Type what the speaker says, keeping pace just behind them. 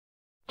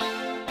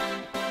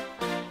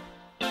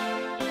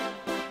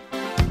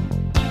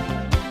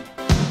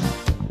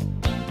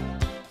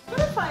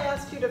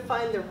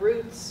find the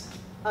roots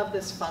of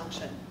this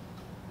function.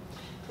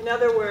 In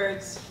other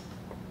words,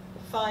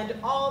 find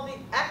all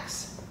the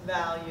x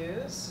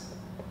values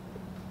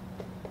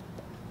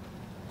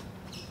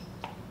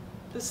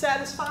that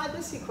satisfy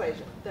this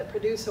equation, that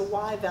produce a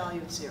y value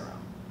of 0.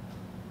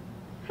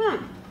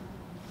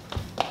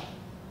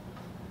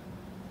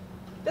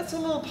 That's a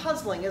little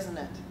puzzling, isn't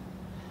it?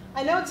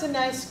 I know it's a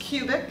nice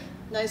cubic,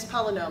 nice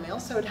polynomial,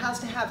 so it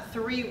has to have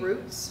 3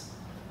 roots.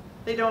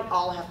 They don't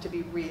all have to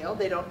be real,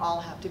 they don't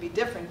all have to be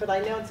different, but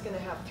I know it's going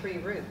to have 3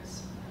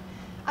 roots.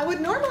 I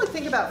would normally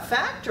think about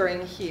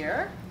factoring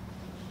here,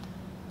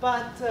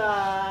 but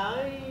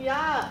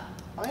yeah,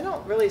 I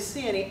don't really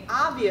see any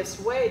obvious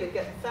way to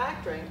get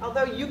factoring,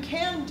 although you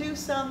can do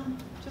some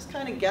just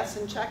kind of guess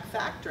and check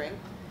factoring,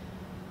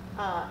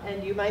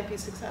 and you might be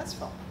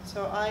successful.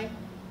 So I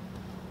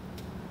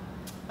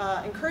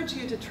encourage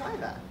you to try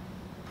that.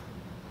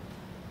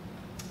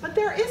 But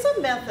there is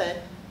a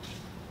method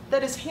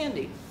that is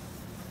handy,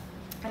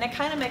 and it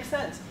kind of makes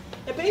sense.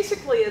 It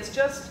basically is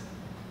just,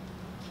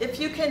 if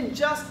you can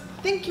just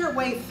think your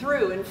way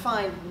through and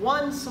find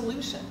one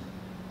solution,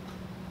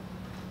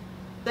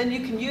 then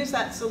you can use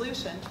that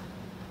solution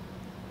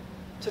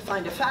to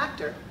find a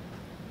factor,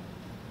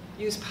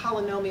 use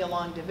polynomial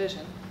long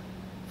division,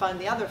 find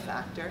the other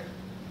factor,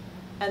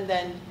 and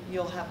then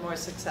you'll have more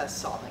success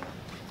solving it.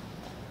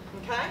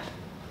 Okay?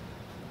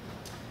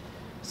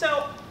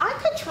 So I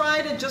could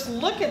try to just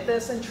look at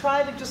this and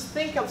try to just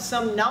think of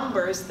some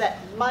numbers that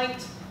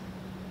might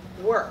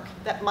work,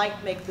 that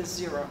might make this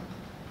 0.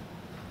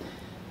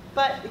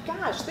 But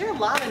gosh, there are a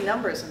lot of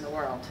numbers in the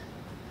world.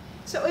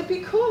 So it'd be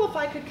cool if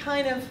I could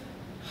kind of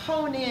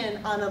hone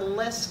in on a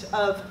list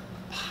of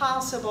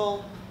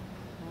possible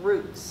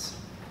roots,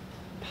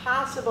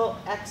 possible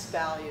x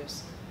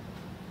values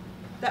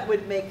that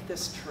would make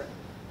this true.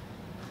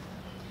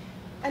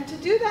 And to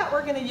do that,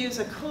 we're going to use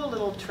a cool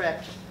little trick.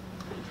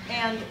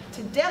 And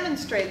to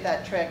demonstrate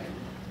that trick,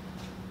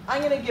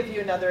 I'm going to give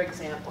you another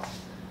example.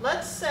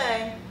 Let's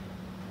say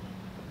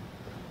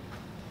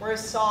we're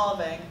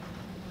solving,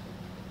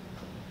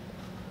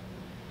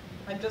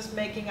 I'm just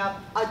making up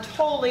a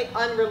totally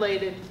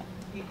unrelated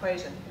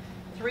equation.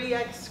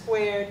 3x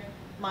squared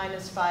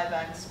minus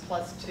 5x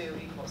plus 2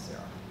 equals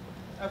 0.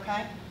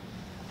 Okay?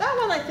 That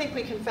one I think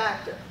we can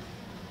factor.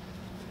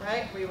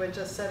 Right? We would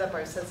just set up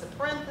our sets of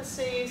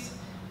parentheses.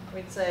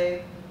 We'd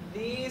say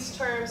these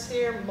terms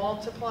here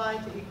multiply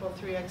to equal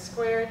 3x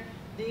squared.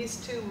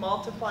 These two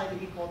multiply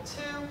to equal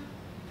 2.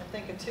 I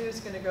think a 2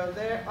 is going to go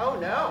there. Oh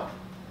no.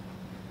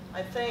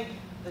 I think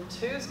the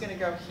 2 is going to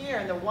go here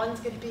and the 1's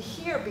going to be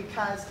here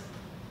because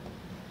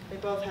they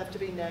both have to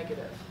be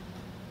negative.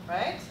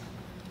 Right?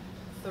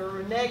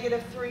 Through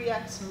negative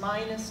 3x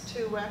minus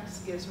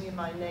 2x gives me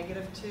my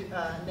negative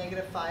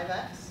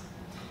 5x.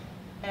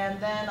 And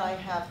then I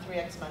have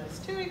 3x minus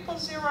 2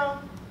 equals 0,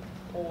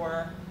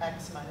 or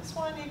x minus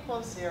 1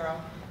 equals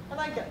 0, and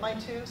I get my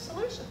 2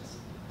 solutions.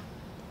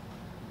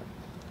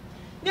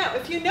 Now,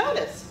 if you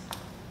notice,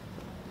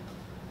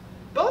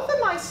 both of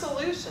my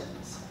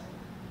solutions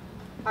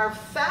are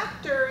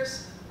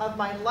factors of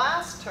my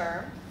last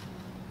term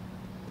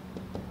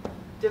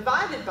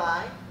divided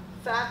by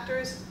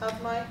factors of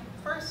my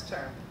first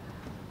term.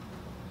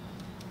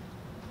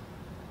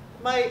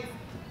 My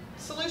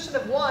solution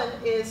of 1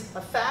 is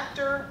a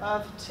factor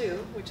of 2,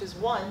 which is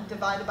 1,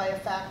 divided by a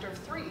factor of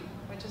 3,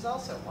 which is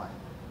also 1.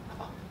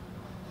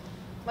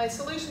 My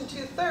solution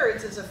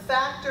 2/3 is a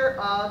factor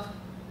of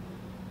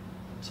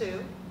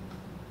 2,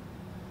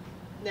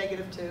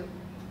 negative 2,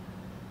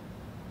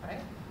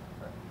 right?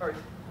 Or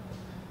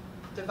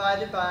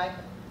divided by,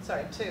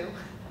 sorry, 2,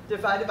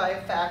 divided by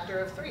a factor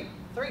of 3,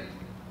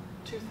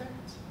 2/3.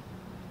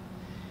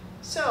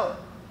 So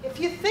if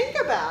you think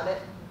about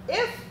it,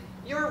 if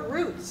your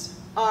roots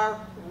are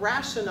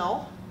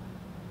rational,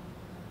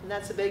 and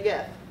that's a big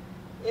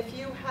if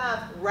you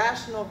have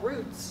rational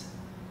roots,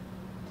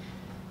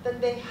 then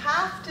they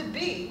have to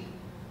be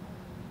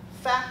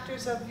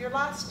factors of your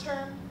last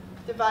term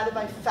divided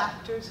by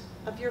factors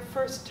of your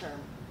first term.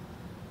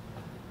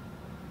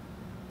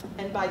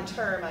 And by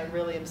term, I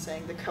really am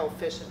saying the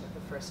coefficient of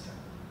the first term.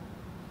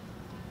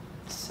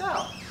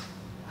 So,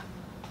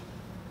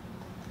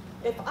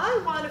 if I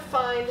want to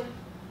find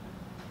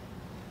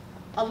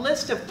a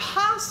list of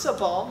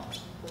possible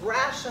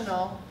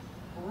rational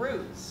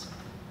roots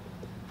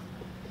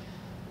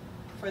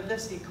for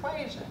this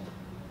equation,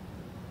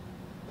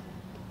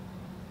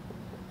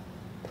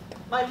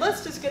 my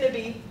list is going to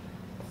be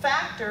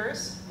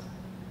factors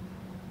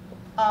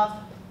of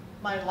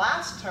my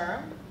last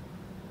term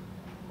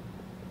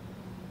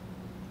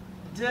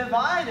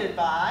divided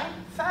by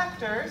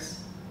factors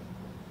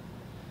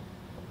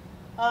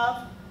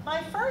of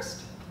my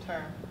first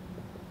term.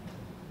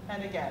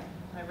 And again,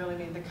 I really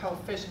mean the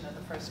coefficient of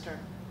the first term.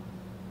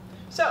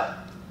 So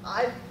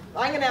I'm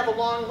going to have a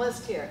long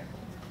list here.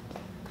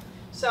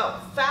 So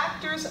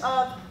factors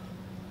of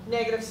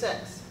negative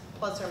 6,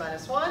 plus or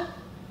minus 1,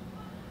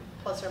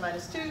 plus or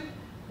minus 2,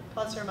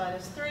 plus or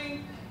minus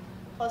 3,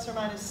 plus or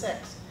minus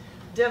 6,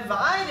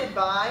 divided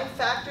by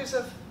factors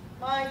of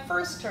my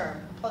first term,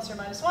 plus or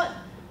minus 1,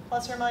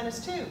 plus or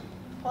minus 2,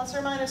 plus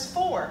or minus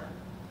 4.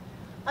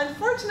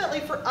 Unfortunately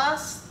for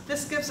us,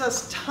 this gives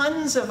us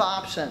tons of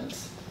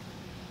options.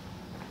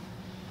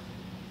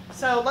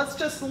 So let's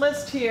just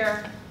list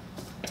here.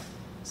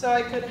 So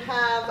I could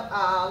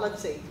have,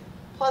 let's see,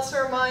 plus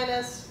or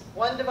minus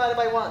 1 divided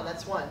by 1,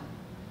 that's 1.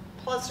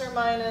 Plus or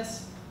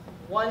minus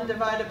 1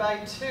 divided by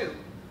 2,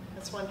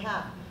 that's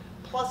 1/2.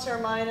 Plus or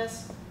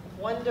minus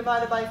 1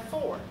 divided by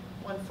 4,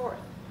 1/4.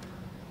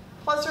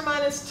 Plus or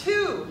minus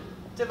 2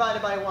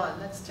 divided by 1,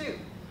 that's 2.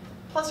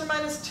 Plus or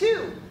minus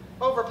 2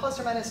 over plus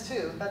or minus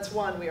 2, that's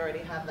 1, we already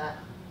have that.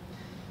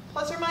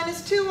 Plus or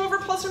minus 2 over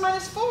plus or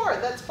minus 4,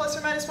 that's plus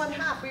or minus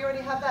 1/2, we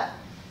already have that.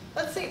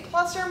 Let's see,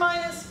 plus or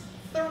minus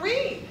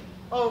 3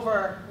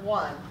 over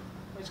 1,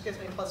 which gives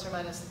me plus or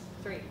minus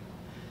 3.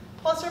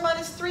 Plus or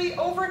minus 3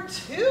 over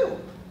 2.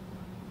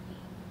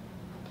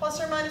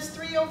 Plus or minus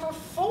 3 over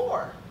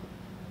 4.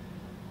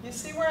 You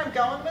see where I'm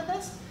going with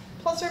this?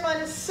 Plus or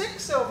minus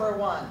 6 over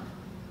 1.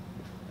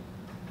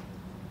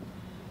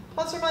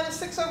 Plus or minus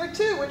 6 over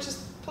 2, which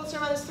is plus or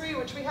minus 3,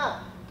 which we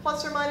have.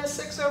 Plus or minus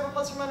 6 over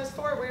plus or minus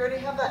 4, we already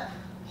have that.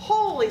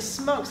 Holy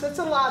smokes, that's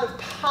a lot of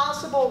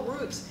possible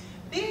roots.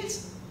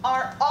 These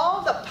are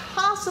all the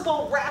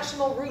possible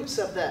rational roots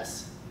of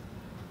this.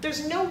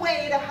 There's no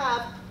way to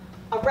have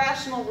a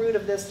rational root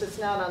of this that's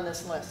not on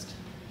this list.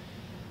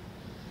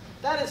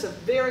 That is a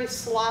very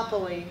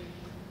sloppily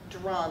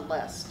drawn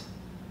list.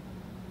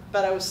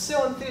 But I was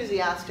so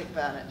enthusiastic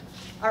about it.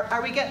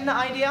 Are we getting the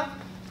idea?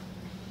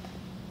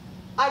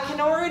 I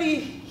can already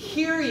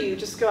hear you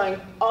just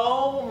going,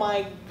 oh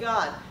my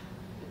God.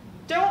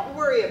 Don't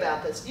worry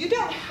about this. You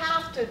don't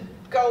have to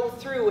go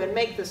through and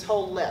make this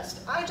whole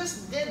list. I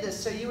just did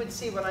this so you would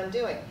see what I'm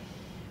doing.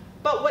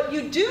 But what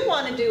you do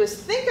want to do is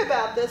think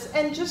about this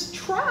and just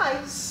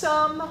try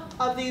some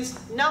of these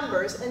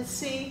numbers and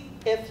see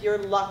if you're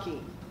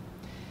lucky.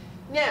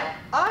 Now,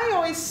 I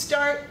always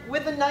start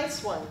with the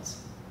nice ones,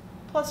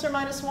 plus or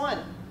minus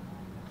 1.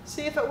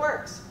 See if it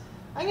works.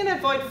 I'm going to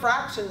avoid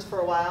fractions for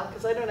a while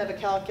because I don't have a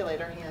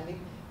calculator handy.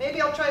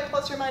 Maybe I'll try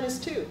plus or minus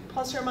 2,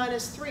 plus or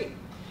minus 3.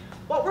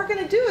 What we're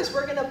going to do is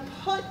we're going to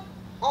put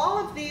all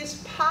of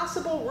these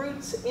possible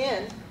roots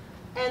in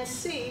and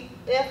see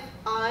if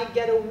I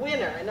get a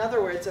winner. In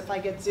other words, if I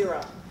get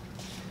 0.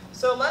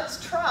 So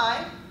let's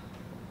try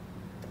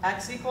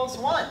x equals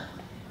 1.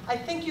 I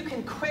think you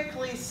can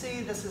quickly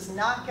see this is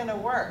not going to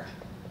work.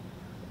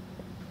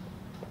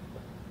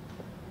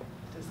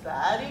 Does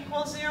that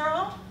equal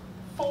 0?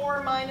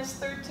 4 minus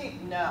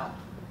 13? No.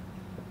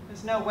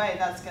 There's no way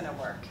that's going to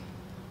work.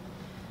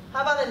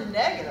 How about a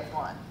negative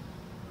 1?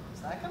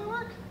 Is that going to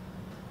work?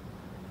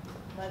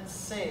 Let's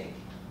see.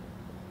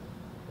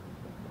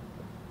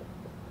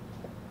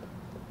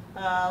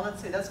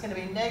 Let's see, that's going to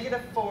be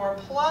negative 4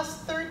 plus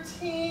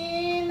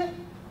 13.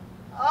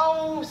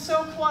 Oh,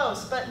 so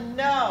close, but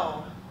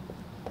no.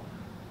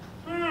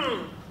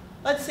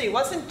 Let's see,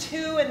 wasn't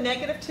 2 and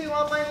negative 2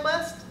 on my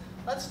list?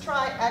 Let's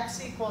try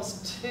x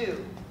equals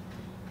 2.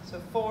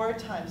 So 4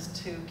 times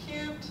 2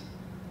 cubed,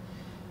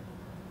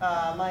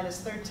 minus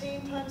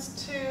 13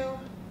 times 2,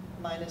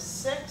 minus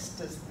 6.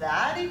 Does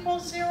that equal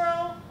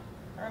 0?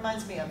 That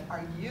reminds me of,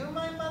 are you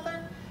my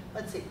mother?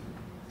 Let's see,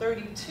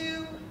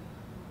 32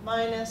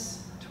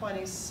 minus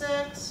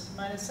 26,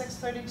 minus 6,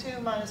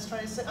 32 minus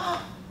 26.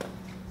 Oh,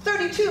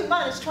 32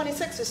 minus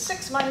 26 is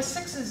 6, minus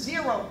 6 is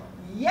 0.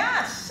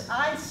 Yes,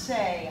 I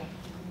say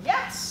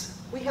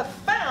yes. We have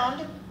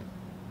found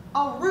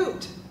a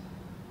root.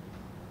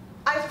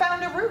 I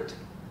found a root.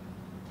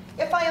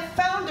 If I have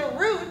found a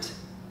root,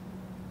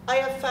 I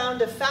have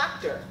found a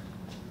factor.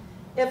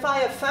 If I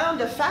have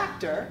found a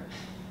factor,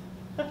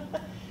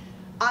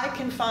 I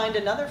can find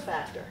another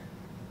factor.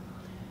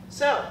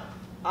 So,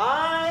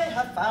 I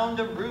have found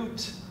a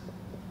root.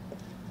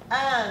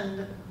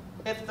 And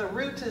if the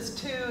root is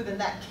 2, then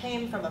that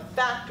came from a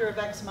factor of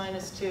x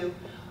minus 2.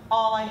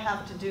 All I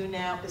have to do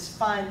now is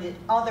find the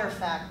other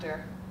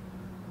factor.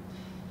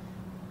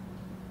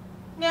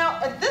 Now,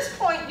 at this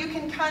point, you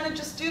can kind of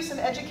just do some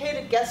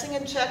educated guessing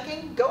and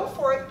checking. Go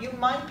for it. You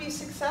might be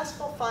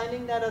successful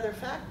finding that other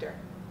factor.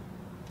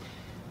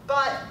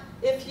 But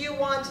if you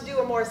want to do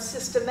a more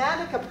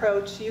systematic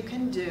approach, you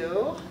can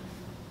do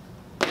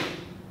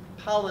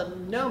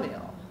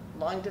polynomial,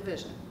 long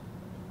division.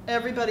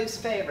 Everybody's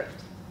favorite.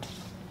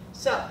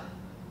 So,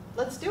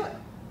 let's do it.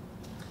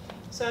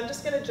 So I'm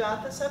just going to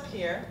jot this up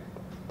here.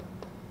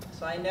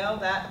 So I know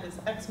that is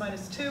x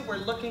minus 2. We're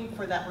looking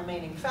for that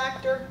remaining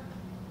factor.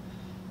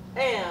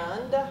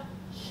 And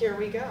here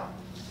we go.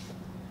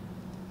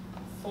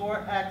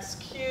 4x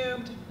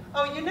cubed.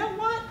 Oh, you know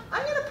what?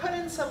 I'm going to put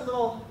in some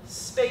little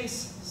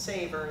space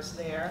savers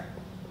there.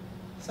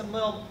 Some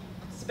little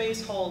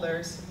space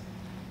holders.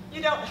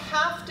 You don't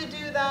have to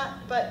do that,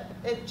 but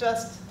it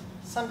just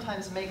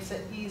sometimes makes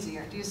it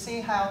easier. Do you see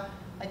how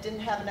I didn't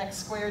have an x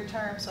squared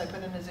term, so I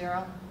put in a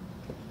 0?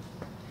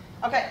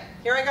 Okay,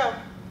 here I go.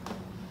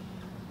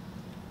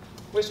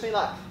 Wish me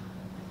luck.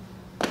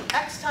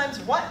 X times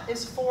what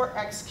is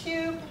 4x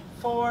cubed?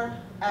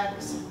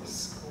 4x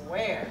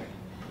squared.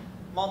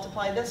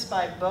 Multiply this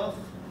by both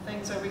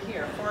things over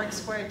here. 4x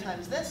squared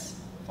times this,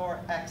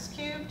 4x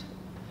cubed.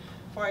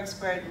 4x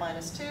squared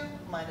minus 2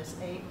 minus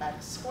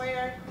 8x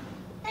squared.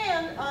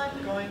 And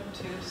I'm going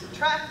to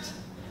subtract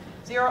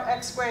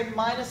 0x squared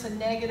minus a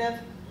negative.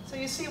 So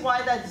you see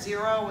why that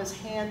 0 was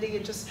handy.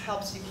 It just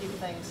helps you keep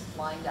things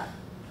lined up.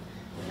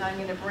 Now I'm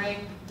going to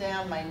bring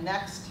down my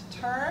next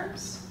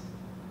terms.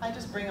 I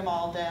just bring them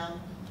all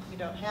down. You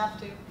don't have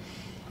to.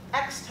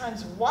 X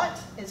times what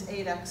is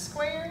 8x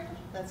squared?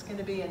 That's going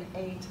to be an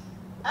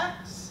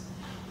 8x.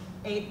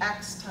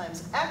 8x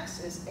times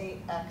x is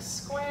 8x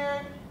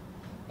squared.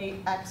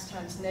 8x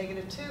times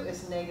negative 2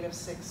 is negative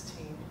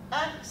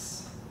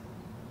 16x.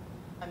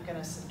 I'm going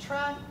to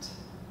subtract.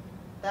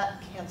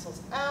 That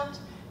cancels out.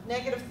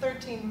 Negative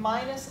 13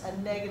 minus a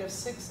negative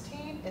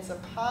 16 is a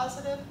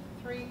positive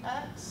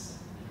 3x.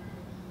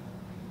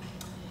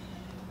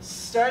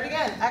 Start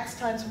again. X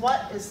times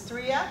what is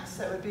 3x?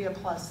 That would be a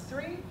plus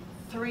 3.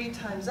 3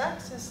 times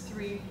x is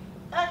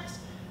 3x.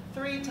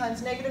 3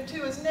 times negative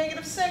 2 is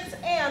negative 6.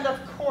 And of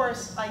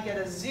course, I get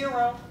a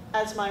 0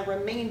 as my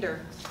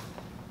remainder.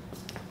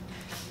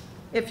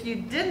 If you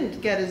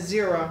didn't get a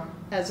 0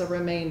 as a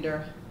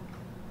remainder,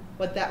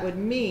 what that would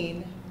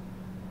mean,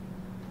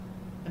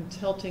 I'm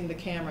tilting the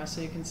camera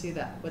so you can see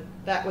that. What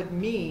that would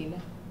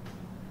mean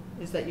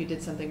is that you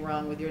did something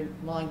wrong with your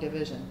long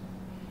division.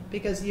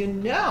 Because you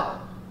know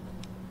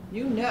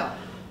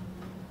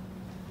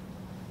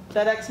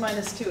that x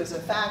minus 2 is a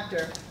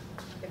factor.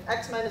 If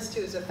x minus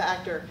 2 is a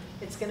factor,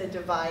 it's going to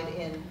divide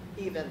in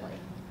evenly.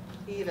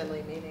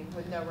 Evenly meaning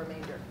with no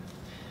remainder.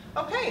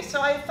 Okay,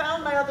 so I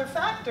found my other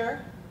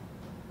factor.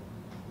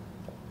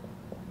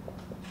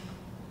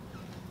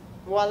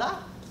 Voila.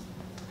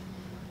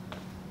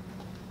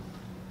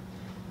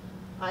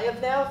 I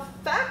have now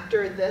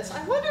factored this.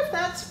 I wonder if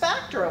that's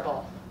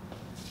factorable.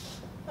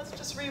 Let's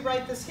just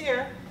rewrite this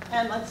here,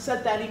 and let's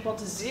set that equal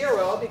to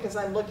 0 because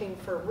I'm looking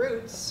for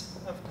roots,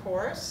 of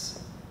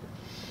course.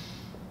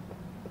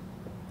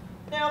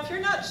 Now, if you're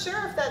not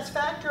sure if that's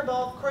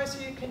factorable, of course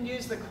you can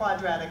use the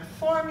quadratic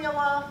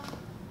formula.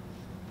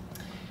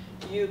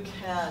 You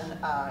can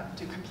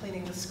do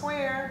completing the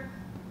square.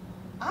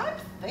 I'm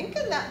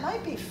thinking that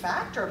might be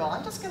factorable.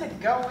 I'm just going to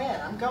go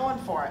in. I'm going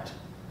for it.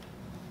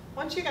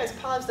 Once you guys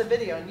pause the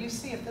video and you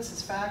see if this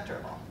is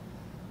factorable.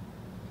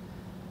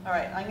 All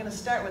right, I'm going to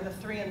start with the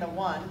 3 and the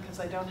 1 because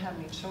I don't have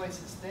any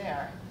choices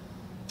there.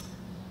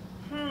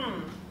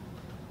 I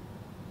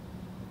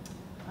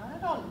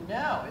don't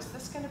know. Is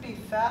this going to be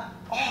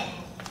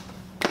Oh,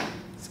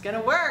 it's going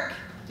to work.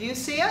 Do you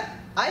see it?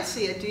 I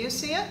see it. Do you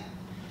see it?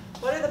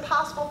 What are the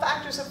possible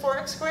factors of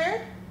 4x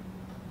squared?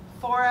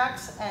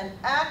 4x and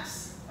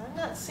x. I'm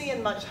not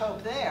seeing much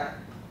hope there.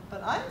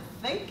 But I'm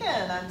thinking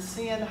I'm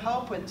seeing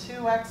hope with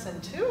 2x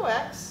and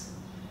 2x.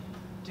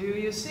 Do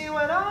you see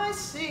what I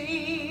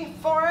see?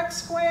 4x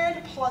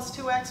squared plus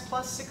 2x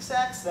plus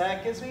 6x.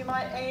 That gives me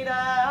my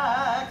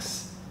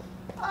 8x.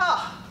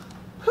 Ah,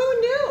 who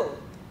knew?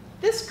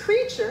 This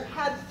creature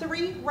had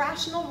 3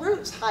 rational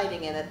roots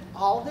hiding in it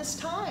all this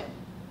time.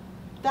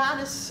 That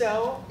is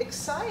so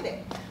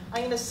exciting.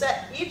 I'm going to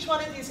set each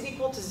one of these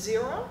equal to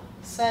 0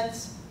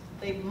 since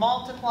they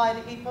multiply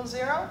to equal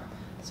 0.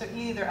 So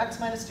either x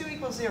minus 2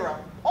 equals 0,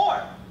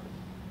 or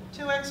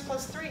 2x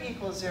plus 3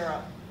 equals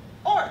 0,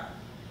 or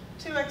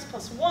 2x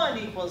plus 1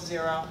 equals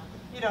 0.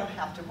 You don't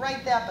have to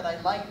write that, but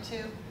I'd like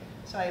to.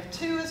 So I have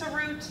 2 as a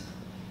root.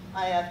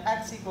 I have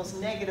x equals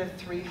negative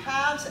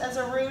 3/2 as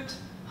a root.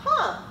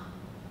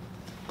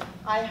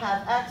 I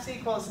have x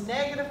equals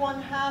negative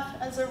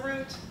 1/2 as a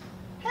root.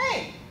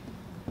 Hey,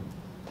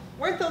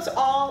 weren't those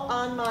all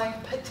on my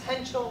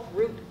potential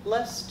root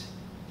list?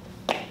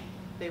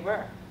 They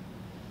were.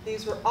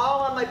 These were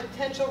all on my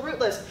potential root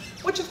list,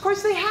 which of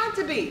course they had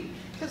to be,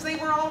 because they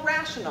were all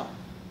rational.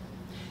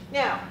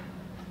 Now,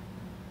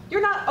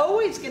 you're not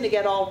always going to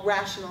get all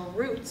rational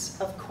roots,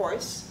 of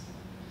course.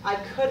 I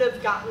could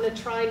have gotten a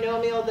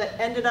trinomial that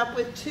ended up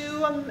with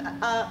two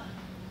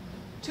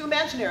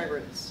imaginary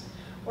roots,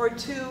 or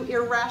 2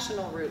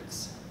 irrational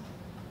roots,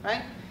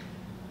 right?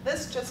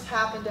 This just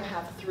happened to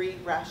have 3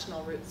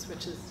 rational roots,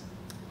 which is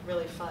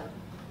really fun.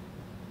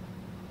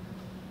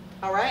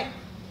 All right?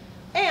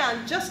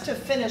 And just to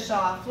finish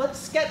off, let's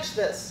sketch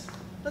this.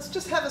 Let's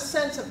just have a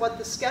sense of what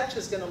the sketch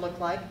is going to look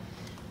like.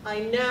 I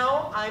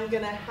know I'm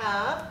going to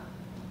have,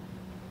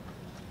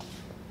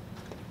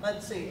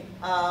 let's see,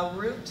 a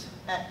root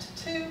at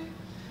 2,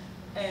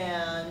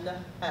 and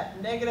at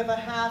negative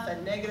 1/2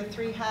 and negative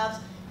 3/2.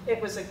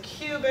 It was a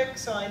cubic,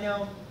 so I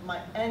know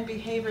my end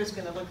behavior is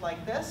going to look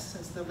like this,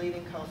 since the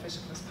leading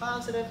coefficient was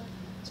positive.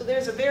 So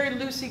there's a very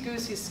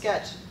loosey-goosey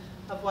sketch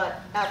of what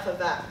f of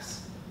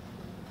x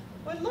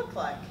would look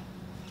like.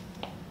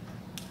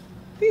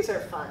 These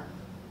are fun.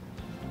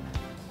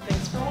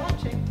 Thanks for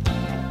watching.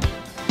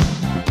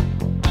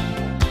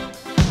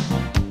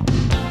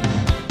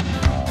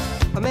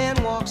 A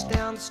man walks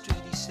down the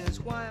street, he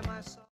says, "Why am I so..."